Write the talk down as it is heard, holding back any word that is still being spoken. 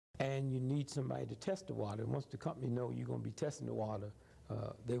and you need somebody to test the water. And once the company know you're going to be testing the water,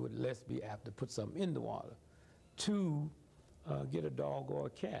 they would less be apt to put something in the water. 2, get a dog or a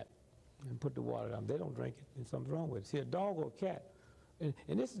cat and put the water down. They don't drink it, and something's wrong with it. See, a dog or a cat, and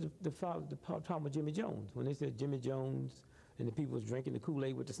this is the problem with Jimmy Jones. When they said Jimmy Jones and the people was drinking the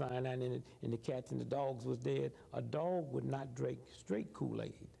Kool-Aid with the cyanide in it, and the cats and the dogs was dead, a dog would not drink straight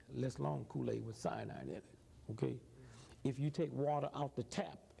Kool-Aid, less long Kool-Aid with cyanide in it, okay? If you take water out the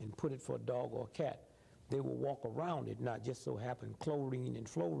tap and put it for a dog or a cat, they will walk around it, not just so happen chlorine and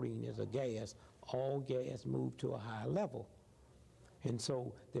fluorine is a gas. All gas move to a higher level. And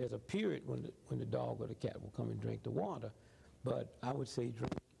so there's a period when the dog or the cat will come and drink the water. But I would say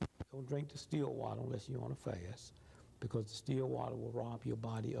don't drink the still water unless you're on a fast, because the still water will rob your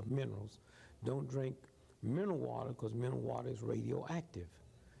body of minerals. Don't drink mineral water, because mineral water is radioactive.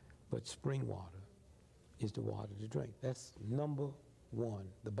 But spring water is the water to drink. That's number 1.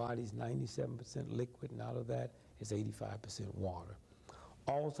 The body's 97% liquid, and out of that is 85% water.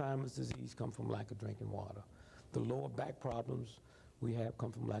 Alzheimer's disease comes from lack of drinking water. The lower back problems we have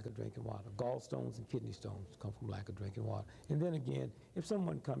come from lack of drinking water. Gallstones and kidney stones come from lack of drinking water. And then again, if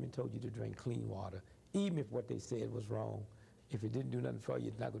someone come and told you to drink clean water, even if what they said was wrong, if it didn't do nothing for you,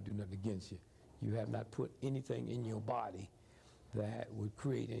 it's not going to do nothing against you. You have not put anything in your body that would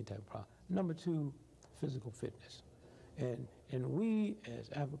create any type of problem. Number 2, physical fitness. And we as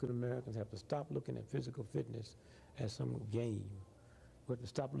African Americans have to stop looking at physical fitness as some game. We have to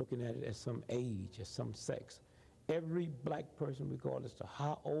stop looking at it as some age, as some sex. Every black person, regardless of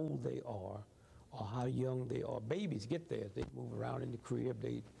how old they are or how young they are, babies get there. They move around in the crib,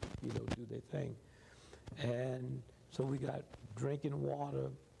 they do their thing. And so we got drinking water,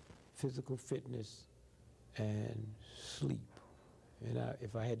 physical fitness, and sleep. And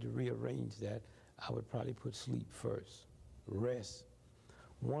if I had to rearrange that, I would probably put sleep first. Rest.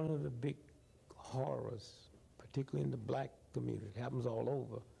 One of the big horrors, particularly in the black community, it happens all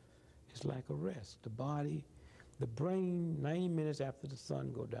over, is lack of rest. The body, the brain, 90 minutes after the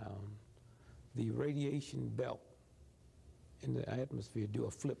sun go down, the radiation belt in the atmosphere do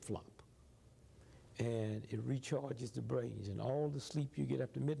a flip-flop. And it recharges the brains, and all the sleep you get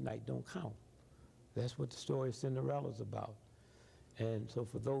after midnight don't count. That's what the story of Cinderella's about. And so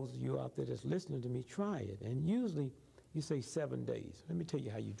for those of you out there that's listening to me, try it. And usually you say 7 days. Let me tell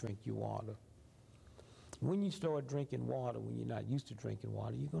you how you drink your water. When you start drinking water, when you're not used to drinking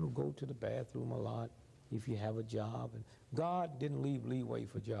water, you're going to go to the bathroom a lot if you have a job. And God didn't leave leeway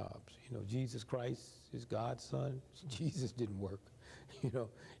for jobs. You know, Jesus Christ is God's son. Jesus didn't work. You know,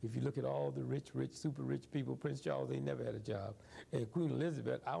 if you look at all the rich, super rich people, Prince Charles, they never had a job. And Queen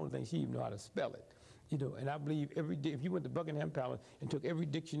Elizabeth, I don't think she even know how to spell it. You know, and I believe every day, if you went to Buckingham Palace and took every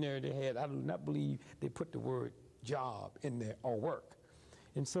dictionary they had, I do not believe they put the word job in there or work.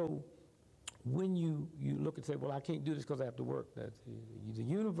 And so when you look and say, well, I can't do this because I have to work, the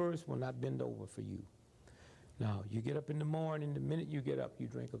universe will not bend over for you. Now, you get up in the morning, the minute you get up, you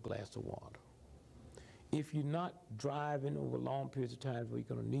drink a glass of water. If you're not driving over long periods of time where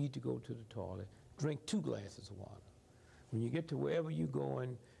you're going to need to go to the toilet, drink 2 glasses of water. When you get to wherever you're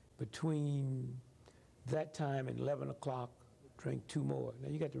going, between that time and 11 o'clock, drink 2 more. Now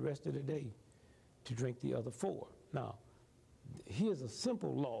you got the rest of the day to drink the other 4. Now, here's a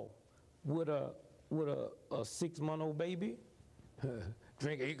simple law. Would a 6-month-old baby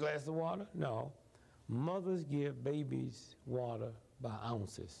drink 8 glasses of water? No. Mothers give babies water by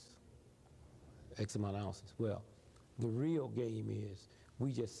ounces, X amount of ounces. Well, the real game is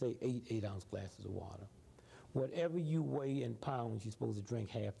we just say 8 8-ounce glasses of water. Whatever you weigh in pounds, you're supposed to drink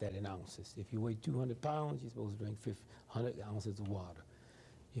half that in ounces. If you weigh 200 pounds, you're supposed to drink 100 ounces of water.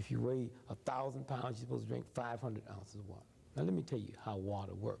 If you weigh 1,000 pounds, you're supposed to drink 500 ounces of water. Now let me tell you how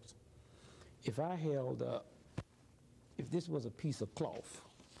water works. If I held up, if this was a piece of cloth,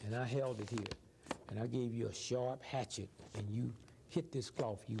 and I held it here, and I gave you a sharp hatchet, and you hit this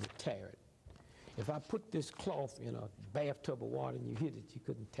cloth, you would tear it. If I put this cloth in a bathtub of water and you hit it, you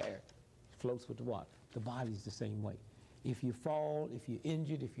couldn't tear it. It floats with the water. The body's the same way. If you fall, if you're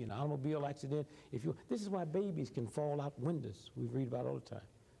injured, if you're in an automobile accident, this is why babies can fall out windows, we read about all the time,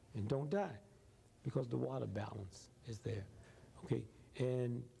 and don't die, because the water balance is there. Okay,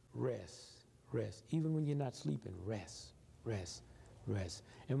 and rest. Even when you're not sleeping, rest.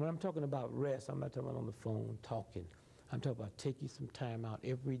 And when I'm talking about rest, I'm not talking about on the phone talking. I'm talking about taking some time out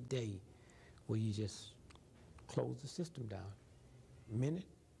every day where you just close the system down. Minute,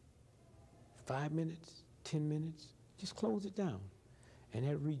 5 minutes, 10 minutes, just close it down. And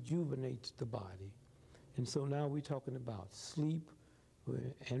that rejuvenates the body. And so now we're talking about sleep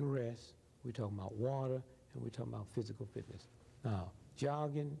and rest. We're talking about water, and we're talking about physical fitness. Now,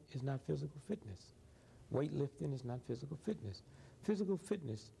 Jogging is not physical fitness. Weightlifting is not physical fitness. Physical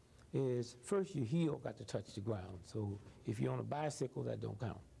fitness is, first, your heel got to touch the ground. So if you're on a bicycle, that don't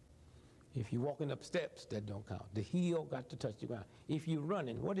count. If you're walking up steps, that don't count. The heel got to touch the ground. If you're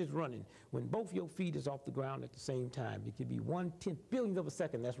running, what is running? When both your feet is off the ground at the same time, it could be 1/10 billionth of a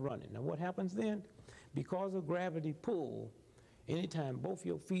second, that's running. Now what happens then? Because of gravity pull, anytime both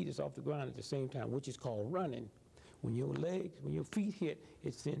your feet is off the ground at the same time, which is called running, when your feet hit,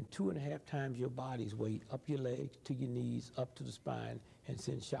 it sends 2.5 times your body's weight up your legs, to your knees, up to the spine, and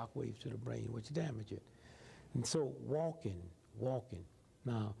sends shock waves to the brain, which damage it. And so walking.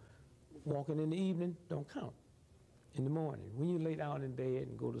 Now, walking in the evening don't count. In the morning, when you lay down in bed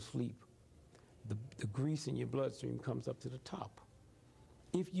and go to sleep, the grease in your bloodstream comes up to the top.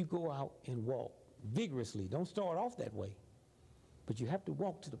 If you go out and walk vigorously, don't start off that way, but you have to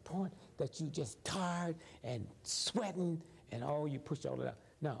walk to the point that you just tired and sweating and you push all that out.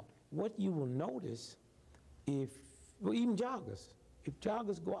 Now, what you will notice even joggers, if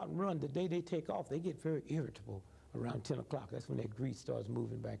joggers go out and run, the day they take off, they get very irritable around 10 o'clock. That's when that grease starts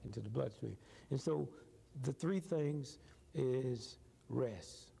moving back into the bloodstream. And so the three things is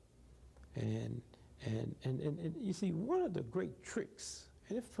rest. And you see, one of the great tricks,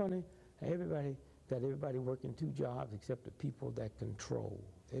 and it's funny, everybody working 2 jobs except the people that control.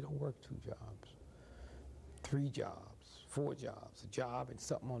 They don't work 2 jobs, 3 jobs, 4 jobs, a job and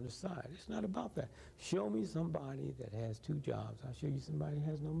something on the side. It's not about that. Show me somebody that has 2 jobs. I'll show you somebody who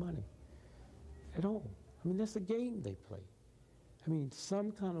has no money at all. I mean, that's a game they play. I mean,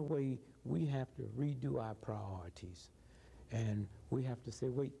 some kind of way we have to redo our priorities. And we have to say,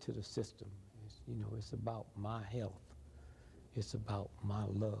 wait to the system. It's about my health. It's about my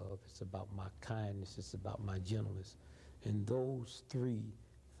love. It's about my kindness. It's about my gentleness. And those 3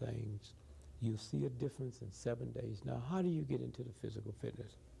 things, you'll see a difference in 7 days. Now, how do you get into the physical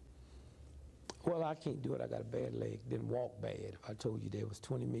fitness? Well, I can't do it. I got a bad leg. Didn't walk bad. If I told you there was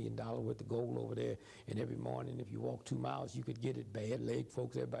 $20 million worth of gold over there, and every morning if you walk 2 miles, you could get it. Bad leg,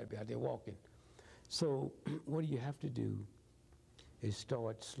 folks, everybody be out there walking. So what you have to do is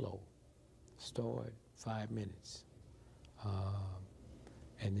start slow. Start 5 minutes.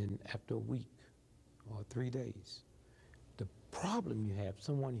 And then after a week or 3 days, the problem you have,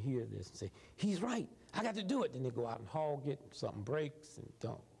 someone hear this and say, he's right, I got to do it. Then they go out and hog it, something breaks and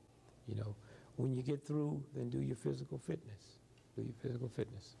don't. When you get through, then do your physical fitness. Do your physical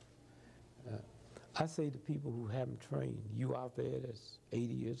fitness. I say to people who haven't trained, you out there that's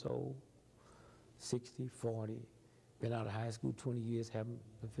 80 years old, 60, 40, been out of high school 20 years, haven't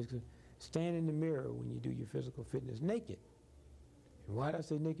been physical, stand in the mirror when you do your physical fitness naked. And why do I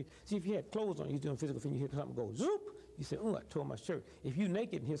say naked? See, if you had clothes on, you're doing physical fitness, you hear something go zoop, you say, oh, I tore my shirt. If you're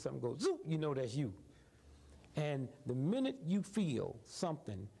naked and hear something go zoop, you know that's you. And the minute you feel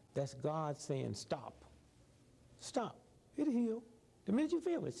something, that's God saying stop. Stop. It'll heal. The minute you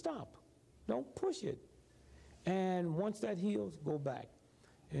feel it, stop. Don't push it. And once that heals, go back.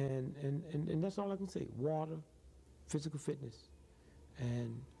 And that's all I can say. Water, physical fitness,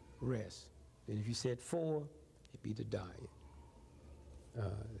 and rest. And if you said 4, it'd be the diet.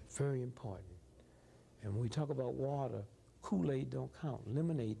 Very important. And when we talk about water, Kool-Aid don't count.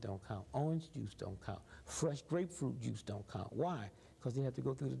 Lemonade don't count. Orange juice don't count. Fresh grapefruit juice don't count. Why? Because they have to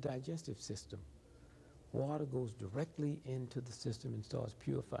go through the digestive system. Water goes directly into the system and starts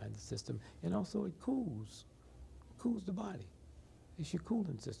purifying the system. And also it cools the body. It's your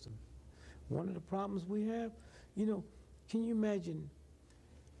cooling system. One of the problems we have, can you imagine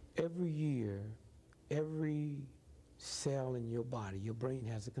every year, every cell in your body, your brain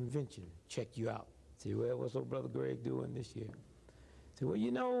has a convention, check you out. Say, well, what's old brother Greg doing this year? Say,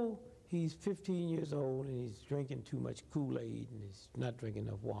 well, he's 15 years old and he's drinking too much Kool-Aid and he's not drinking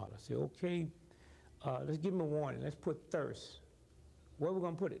enough water. Say, okay, let's give him a warning. Let's put thirst. Where are we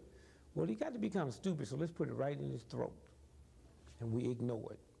going to put it? Well, he got to be kind of stupid, so let's put it right in his throat. And we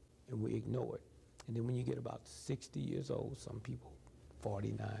ignore it, and we ignore it. And then when you get about 60 years old, some people,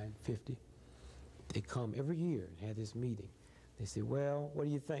 49, 50, they come every year and have this meeting. They say, well, what do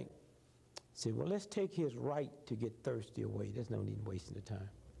you think? Say, well, let's take his right to get thirsty away. There's no need in wasting the time.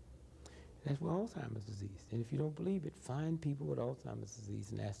 That's what Alzheimer's disease. And if you don't believe it, find people with Alzheimer's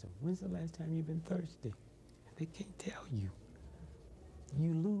disease and ask them, when's the last time you've been thirsty? They can't tell you.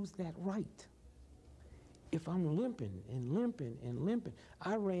 You lose that right. If I'm limping and limping and limping,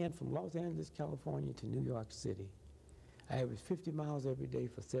 I ran from Los Angeles, California to New York City. I averaged 50 miles every day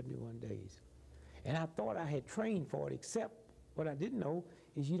for 71 days. And I thought I had trained for it, except what I didn't know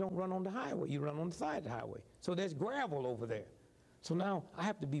is you don't run on the highway, you run on the side of the highway. So there's gravel over there. So now I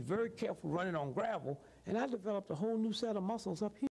have to be very careful running on gravel, and I developed a whole new set of muscles up here.